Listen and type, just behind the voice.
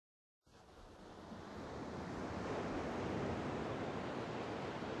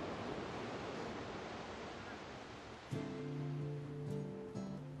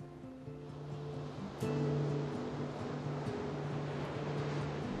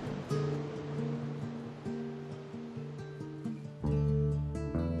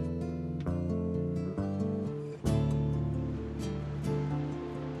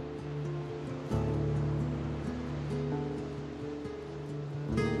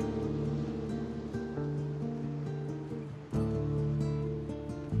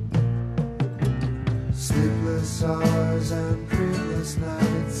stars and dreamless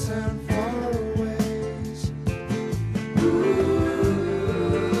nights and faraways. Ooh,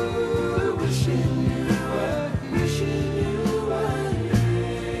 wishing you were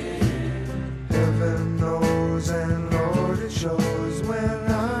here. Heaven knows and Lord it shows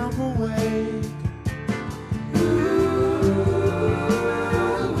when I'm awake. Ooh,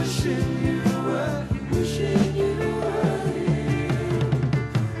 wishing you were here.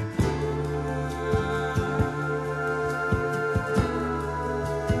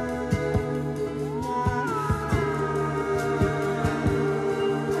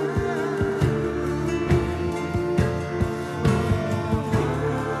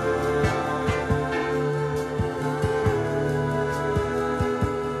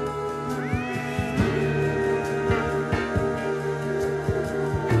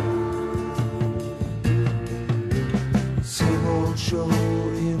 Same old show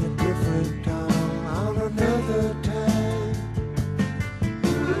in a different town on another time.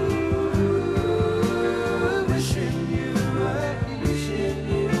 Ooh, wishing you were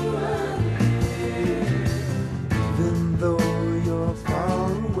here. Even though you're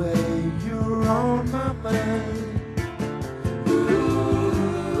far away, you're on my mind. Ooh,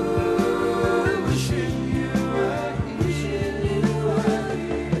 wishing you were here.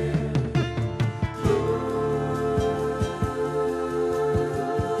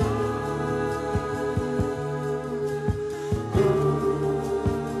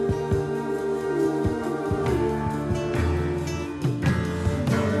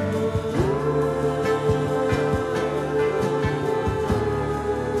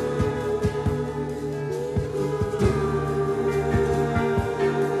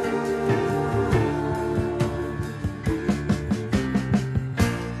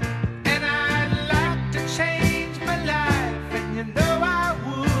 And I'd like to change my life, and you know I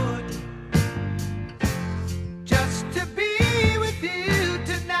would, just to be with you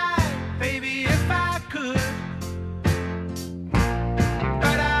tonight, baby, if I could.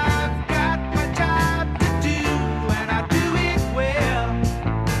 But I've got my job to do, and I do it well.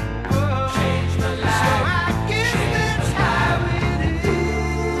 Oh, change my life, so I guess that's how it is.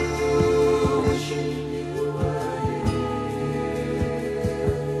 Wishing you were here.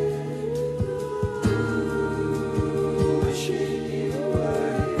 Wishing you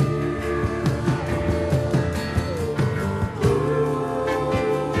were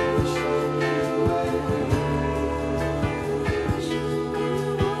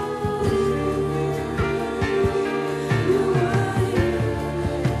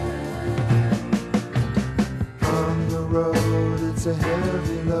on the road, it's a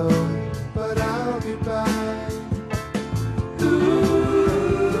heavy load, but I'll be by.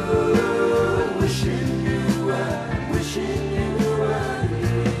 Ooh, wishing you were here.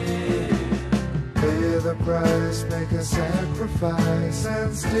 Pay the price, make a sacrifice,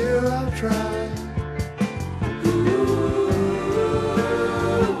 and still I'll try.